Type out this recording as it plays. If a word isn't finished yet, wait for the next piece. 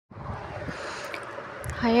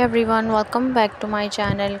Hi everyone, welcome back to my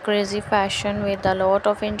channel Crazy Fashion with a lot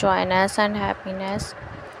of enjoyness and happiness.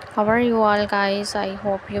 How are you all guys? I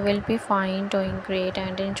hope you will be fine, doing great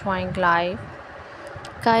and enjoying life.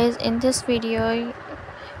 Guys, in this video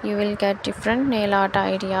you will get different nail art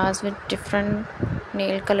ideas with different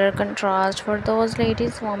nail color contrast for those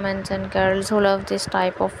ladies, women and girls who love this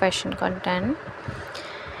type of fashion content.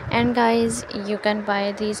 And guys, you can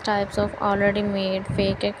buy these types of already made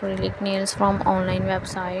fake acrylic nails from online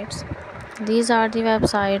websites. These are the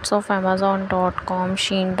websites of Amazon.com,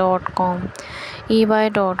 Shein.com,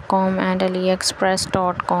 eBay.com, and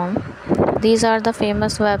AliExpress.com. These are the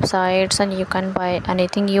famous websites, and you can buy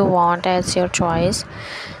anything you want as your choice.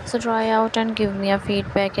 So try out and give me a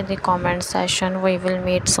feedback in the comment section. We will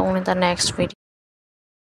meet soon in the next video.